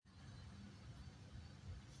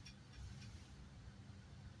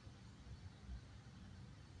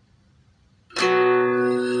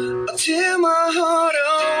tear my heart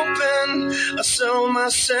open, I sew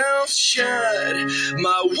myself shut.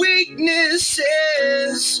 My weakness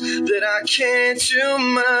is that I can't do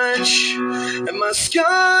much, and my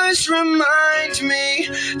scars remind me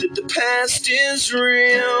that the past is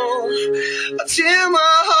real. I tear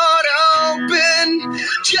my heart open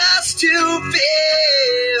just to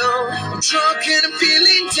feel. I'm drunk and I'm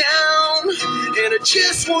feeling down, and I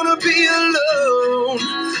just wanna be alone.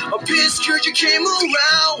 I'm pissed 'cause you came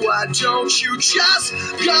around. Why don't you just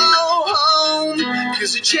go home?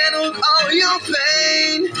 'Cause you channeled all your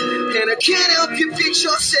pain, and I can't help you fix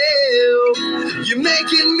yourself. You're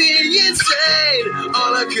making me insane.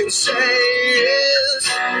 All I can say is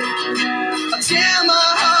I tear my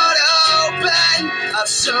heart open, I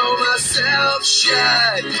sew myself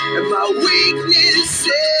shut, and my weakness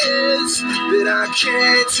is that I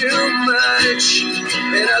can't do much,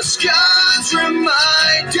 and our scars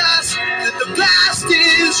remind us that the past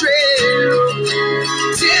is real.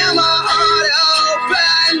 Tear my heart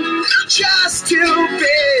open just to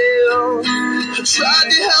feel. I tried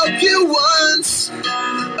to help you once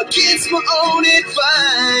against my own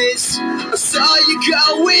advice. I saw you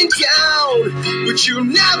going down, but you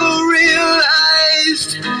never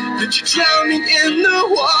realized that you're drowning in the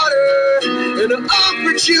water, and I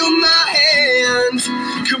offered you my hand.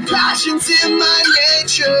 Compassion's in my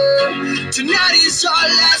nature. Tonight is our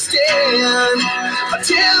last stand. I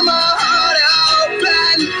tear my heart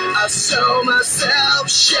open, I sew myself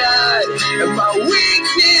shut, and my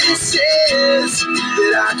weakness is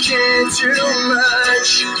that I can't do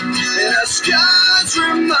much, and our scars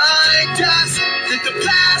remind us that the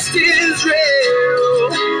past is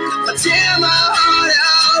real. I tear my heart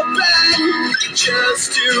open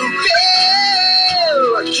just to feel.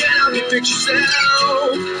 I can't help you fix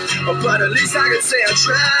yourself, but at least I can say I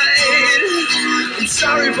tried. I'm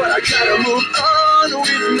sorry, but I gotta move on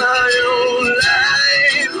with my own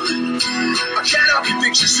life. I can't help you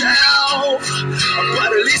fix yourself,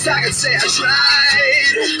 but at least I can say I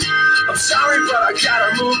tried. I'm sorry, but I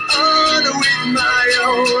gotta move on with my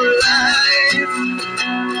own life.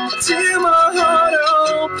 I tear my heart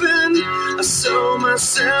open, I sew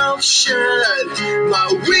myself shut. My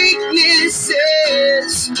weakness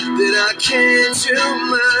is that I can't do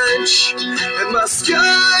much, and my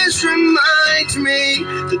scars remind me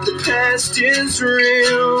that the past is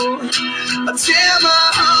real. I tear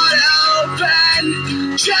my heart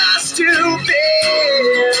open just to feel.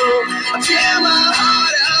 I tear my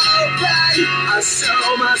heart open, I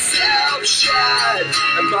sew myself shut,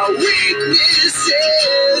 and my weakness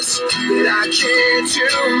is that I can't do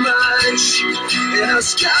much, and our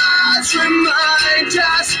scars remind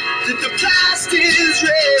us that the past is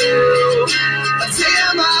real. I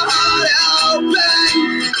tear my heart open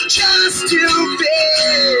just to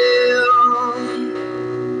feel.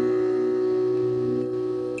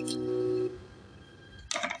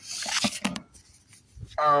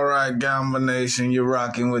 All right, Gamba Nation, you're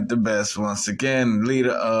rocking with the best once again,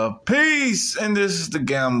 leader of peace, and this is the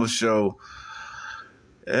Gamble Show.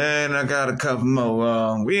 And I got a couple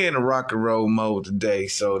more. We in a rock and roll mode today,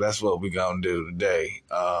 so that's what we gonna do today.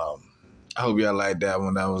 I hope y'all like that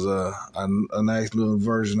one. That was a nice little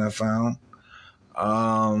version I found.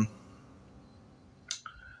 I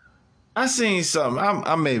seen something.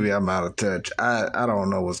 I'm out of touch. I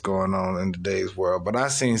don't know what's going on in today's world, but I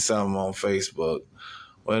seen something on Facebook.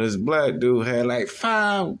 Well, this black dude had like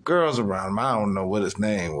 5 girls around him. I don't know what his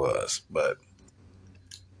name was, but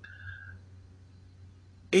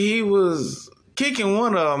he was kicking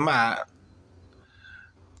one of them out,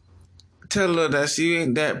 telling her that she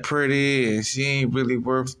ain't that pretty and she ain't really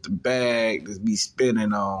worth the bag to be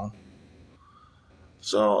spending on.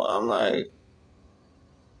 So I'm like,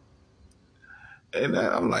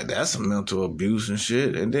 that's some mental abuse and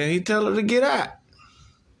shit. And then he tell her to get out.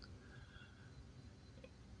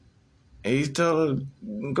 And he tell her,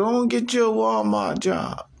 go and get your Walmart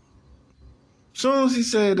job. Soon as he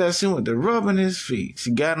said that, she went to rubbing his feet.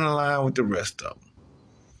 She got in line with the rest of them.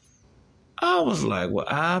 I was like, well,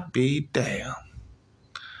 I be damned.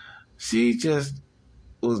 She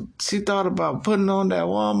thought about putting on that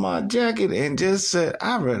Walmart jacket and just said,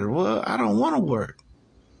 I don't want to work.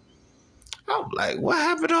 I'm like, what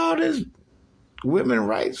happened to all this women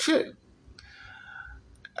rights shit?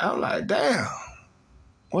 I'm like, damn,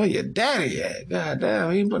 where your daddy at? God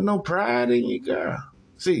damn, he put no pride in you, girl.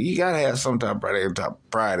 See, you gotta have some type of pride. Every type of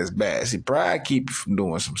pride is bad. See, pride keep you from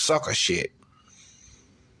doing some sucker shit.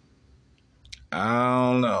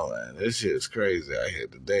 I don't know, man. This shit's crazy out here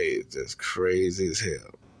today. It's just crazy as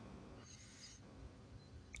hell.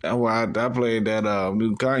 That's why I played that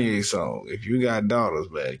new Kanye song. If you got daughters,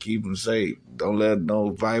 man, keep them safe. Don't let no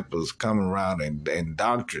vipers come around and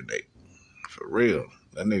indoctrinate. For real.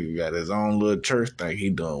 That nigga got his own little church thing he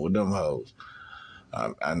doing with them hoes.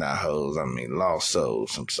 Not hoes, I mean lost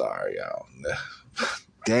souls. I'm sorry, y'all.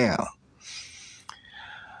 Damn.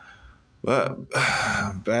 But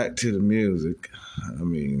back to the music. I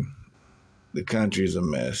mean, the country's a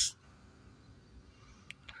mess.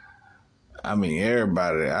 I mean,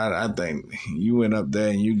 everybody, I think you went up there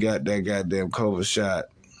and you got that goddamn COVID shot.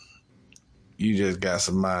 You just got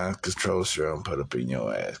some mind control serum put up in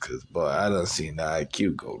your ass. Because, boy, I done seen the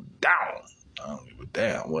IQ go down. I don't give a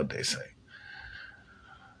damn what they say.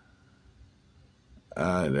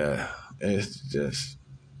 It's just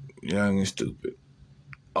young and stupid.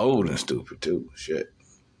 Old and stupid, too. Shit.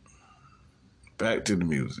 Back to the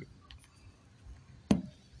music.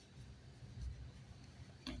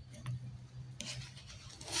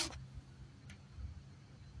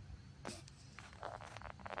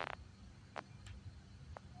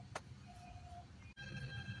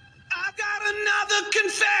 I've got another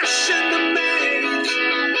confession to make.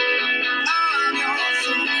 I'm your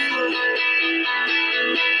fool.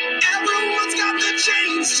 Everyone's got the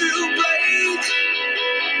chains to break.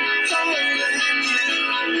 Holding you.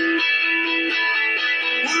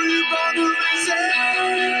 Were you born to resist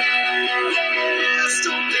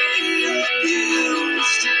or be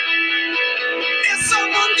abused? Is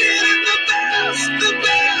someone getting the best, the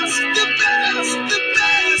best, the best, the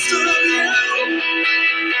best of you?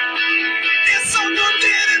 Is someone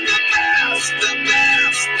getting the best, the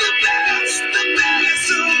best, the best, the best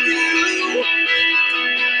of you?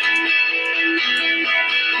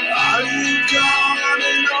 Are you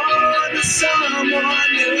going on to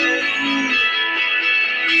someone new?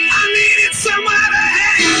 I needed somewhere to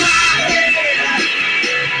hang my head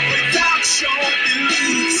without your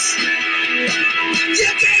news. You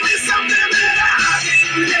gave me something that I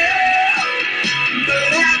didn't have,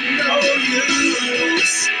 but had no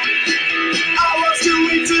use. I was too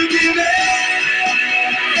weak to give in,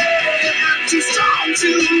 too strong to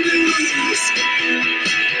lose.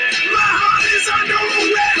 My heart is under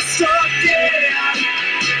arrest again,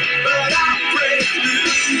 but I break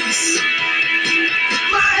loose.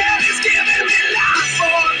 My head is giving me life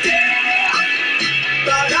or death,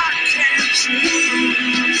 but I can't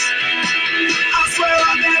choose. I swear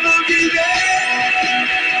I'll never give in.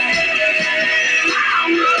 I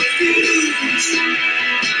refuse.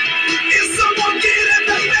 Is someone getting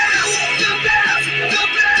the best, the best, the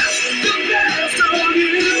best, the best of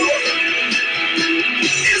you?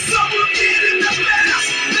 Is someone getting the best,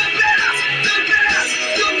 the best, the best,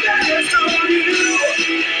 the best of you?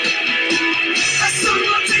 Is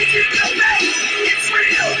someone taking the bait? It's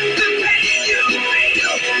real, the pain you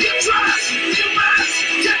feel, you trust, you must,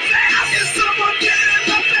 you fast. Is someone getting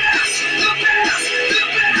the best, the best, the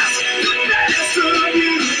best, the best of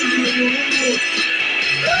you?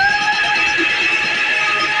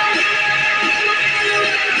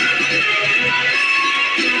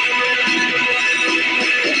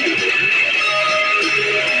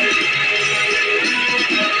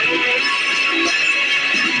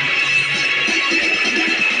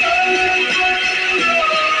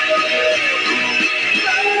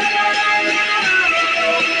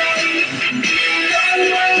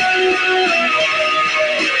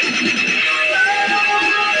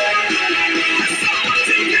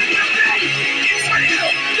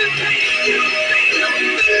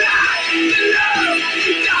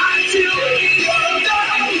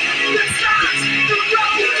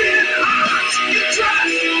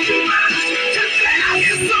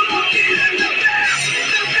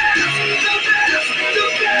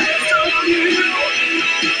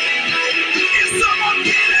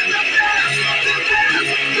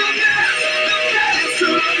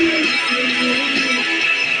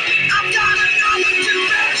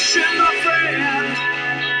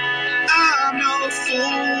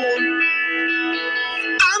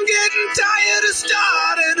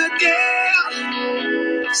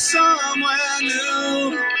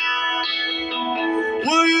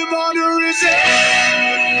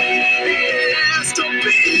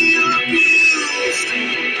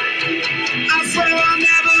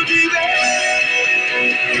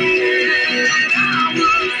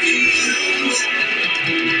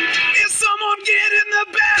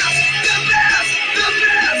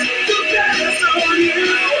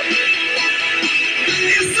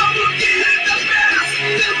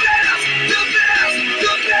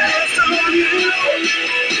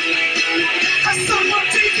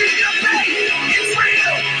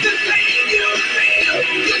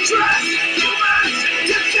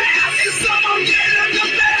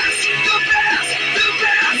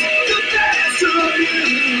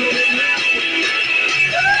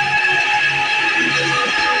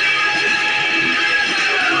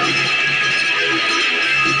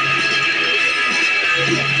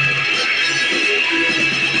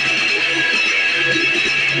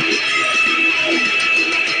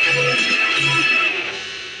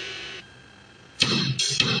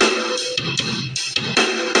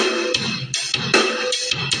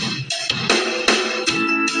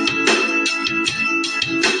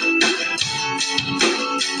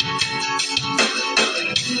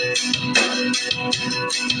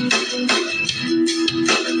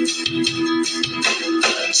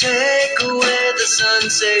 the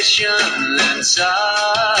sensation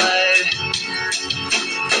inside.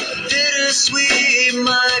 Bittersweet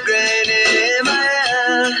migraine in my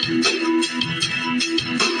head.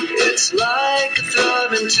 It's like a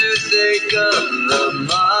throbbing toothache of the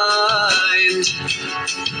mind.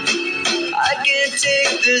 I can't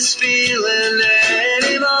take this feeling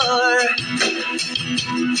anymore.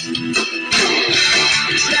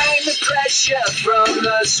 Drain the pressure from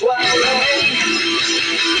the swelling.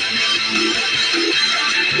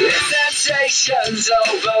 The sensation's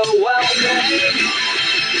overwhelming.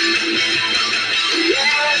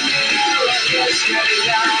 Let me look at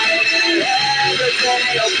tonight and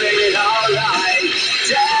everything'll be alright.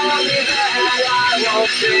 Tell me that I won't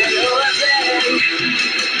feel a thing.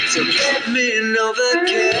 So give me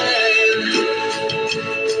Novocaine.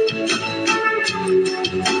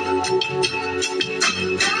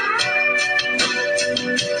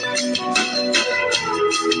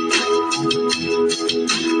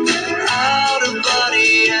 Out of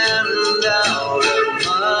body and out of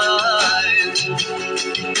mind.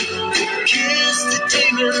 Kiss the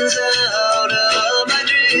demons out of my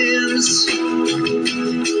dreams.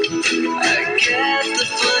 I get the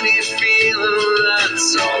funny feeling that's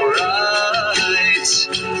alright.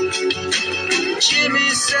 Jimmy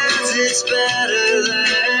says it's better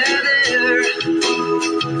than air.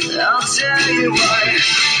 I'll tell you why.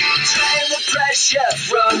 Drain the pressure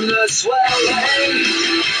from the swelling.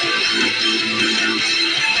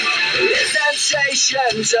 The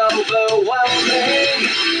sensation's overwhelming.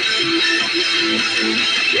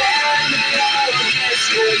 Let me go and kiss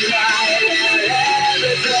goodnight and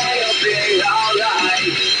everything'll be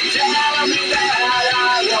alright. Tell me that I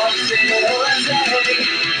won't feel a thing.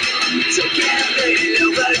 So give me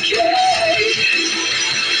Novocaine.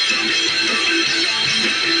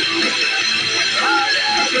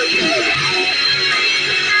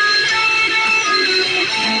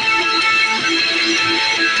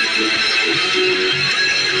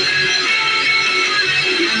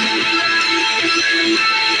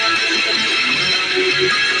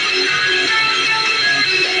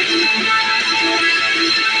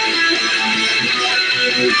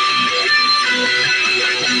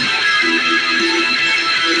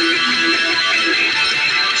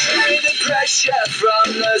 Drain the pressure from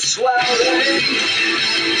the swelling.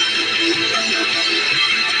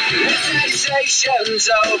 The sensation's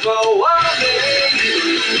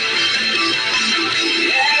overwhelming.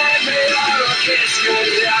 Every oral kiss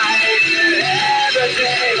goodnight and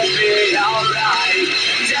everything'll be alright.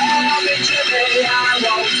 Tell me, Jimmy, I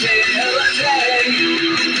won't feel a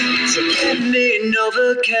thing. So give me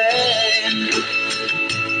Novocaine.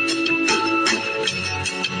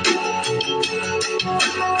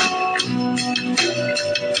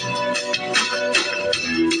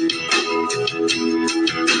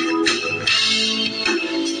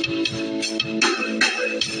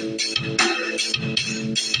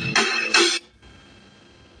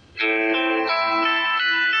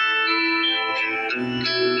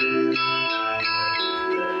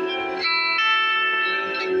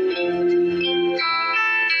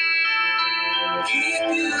 Keep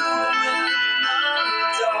you in the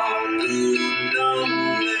dark, you know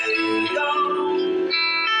they don't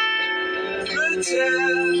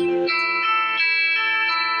pretend.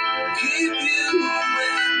 Keep you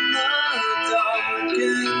in the dark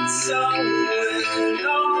and so it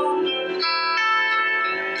all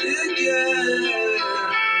again.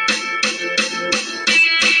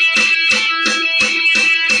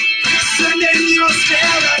 Singing your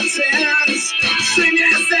skeletons,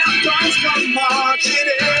 singing their thoughts come marching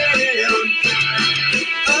in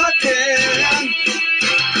again.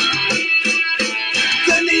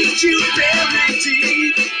 Beneath you buried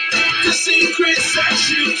deep, the secrets that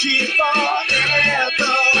you keep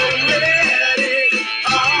forever ready.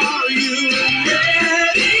 Are you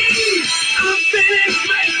ready? I'm finished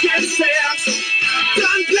making sense,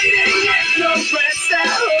 done bleeding ignorance that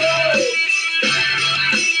holds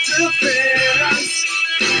defense.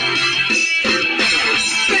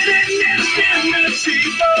 Spinning infinity,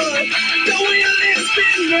 but the wheel is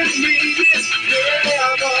spinning me. It's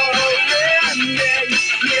never ending,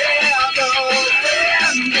 never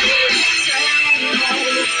ending. Same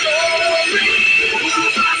old story. What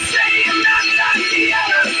if I say I'm not like the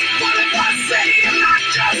others? What if I say I'm not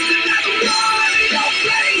just another one in your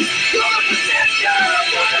place? You're a pretender.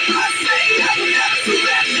 What if I say I will never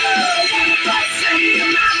surrender? What if I say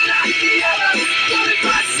I'm not like the others? What if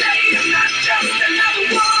I say I'm not just another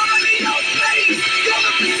one in your place? You're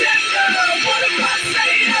a pretender. What if I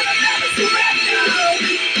say that I'll never surrender?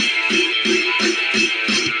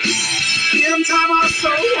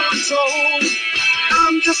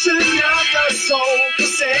 a soul for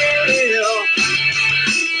sale.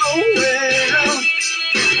 Oh well.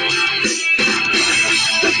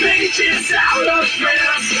 The page is out of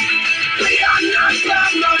print. We are not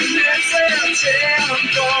permanent.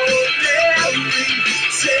 Tempo memory,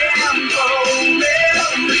 tempo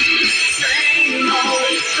memory. Same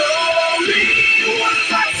old story. What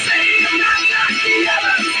if I say I'm not like the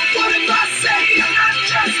others? What if I say I'm not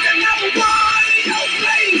just another one in your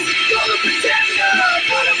place? You're the pretender.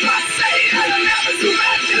 What if I say I'll never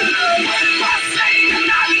surrender? What if I say I'm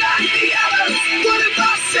not like the others? What if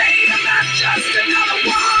I say I'm not just another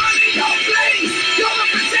one in your place? You're the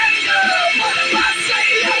pretender. What if I say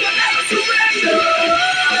I will never surrender?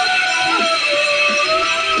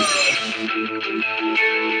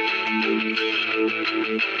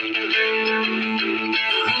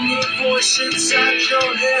 I'm the voice inside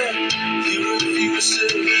your head you refuse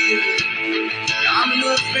to hear. I'm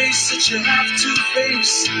the face that you have to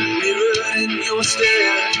face, mirrored in your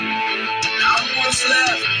stare. I'm what's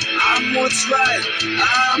left, I'm what's right,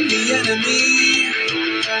 I'm the enemy.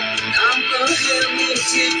 I'm the hammer to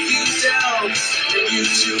take you down, bring you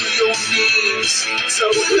to your knees. So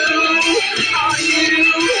who are you?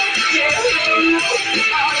 Yeah, who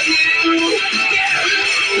are you? Yeah, who are you? Yeah,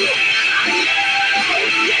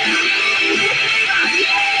 who are you?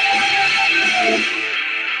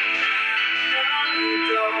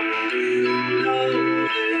 Don't you know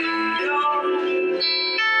that you're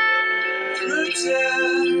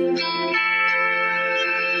pretend?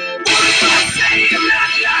 What if I say I'm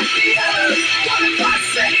not like the others? What if I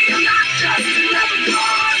say I'm not just another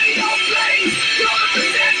one in your place? You're the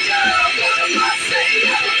pretender. What if I say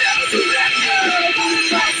I will never surrender? What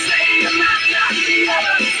if I say I'm not like the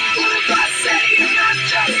others? What if I say I'm not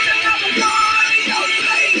just another one in your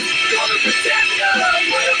place? You're the pretender.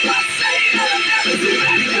 What if I say I will never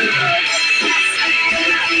surrender? What if I say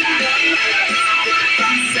I'm not like the others? What if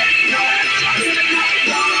I say I'm not just another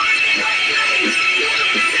one in your place? You're the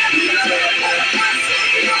pretender. What if I say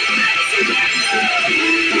I will never surrender?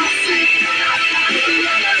 What if I say I'm not like the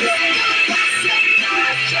others? What if I say I'm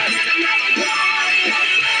not just another one in your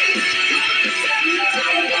place? You're the pretender.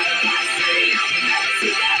 What if I say I will never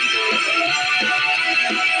surrender?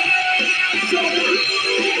 So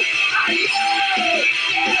who are you?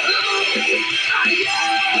 Yeah, who are you?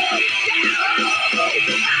 Yeah, who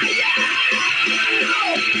are you?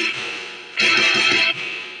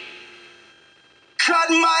 Cut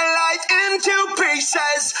my life into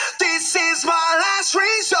pieces. This is my last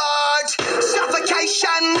resort.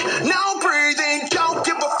 Suffocation, no breathing. Don't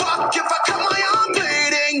give a fuck if I cut my arm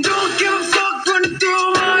bleeding. Don't give a fuck running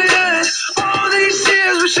through my head. All these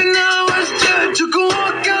years wishing I was dead. Took a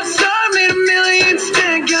walk outside, made a million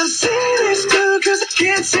instead. Gotta say this too, cause I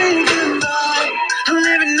can't say goodbye. I'm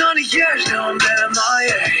living on the edge, now I'm at my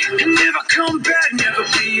age. And if I come back, never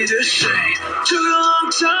be the same. Took a long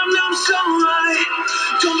time, now I'm so high.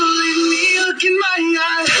 Don't believe me, look in my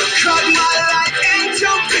eyes. Cut my life into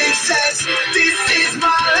pieces. This is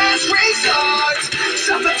my last resort.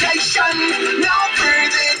 Suffocation, no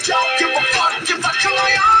breathing. Don't give a fuck if I cut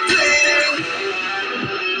my arm bleeding.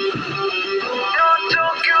 No,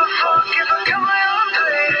 don't give a fuck if I cut my arm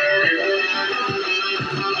bleeding.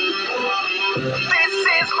 This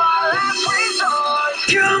is my last resort.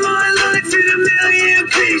 Cut my life into a million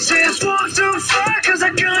pieces. Walk through fire cause I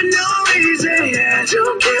got no reason. Yeah.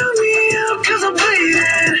 Don't kill me up cause I'm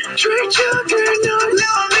bleeding. Drink your brain up,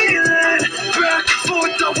 now I'm healing. Back and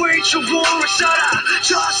forth, I wage a war inside. I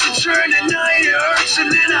toss and turn at night, it hurts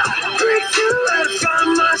and then I break through and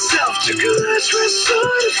find myself. Took a last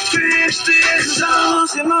resort to finish this. I'm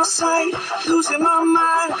losing my sight, losing my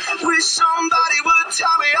mind. Wish somebody would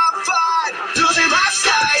tell me I'm fine. Losing my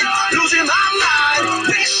sight, losing my mind.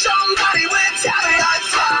 Wish somebody would tell me I'm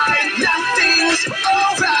fine. Nothing's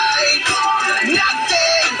alright,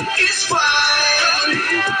 nothing is fine.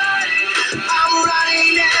 I'm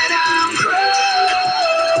running and I'm crying.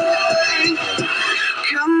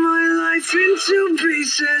 Cut my life into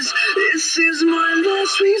pieces. This is my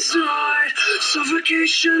last resort.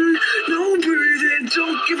 Suffocation, no breathing.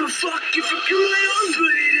 Don't give a fuck if I cut my own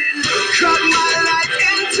bleeding.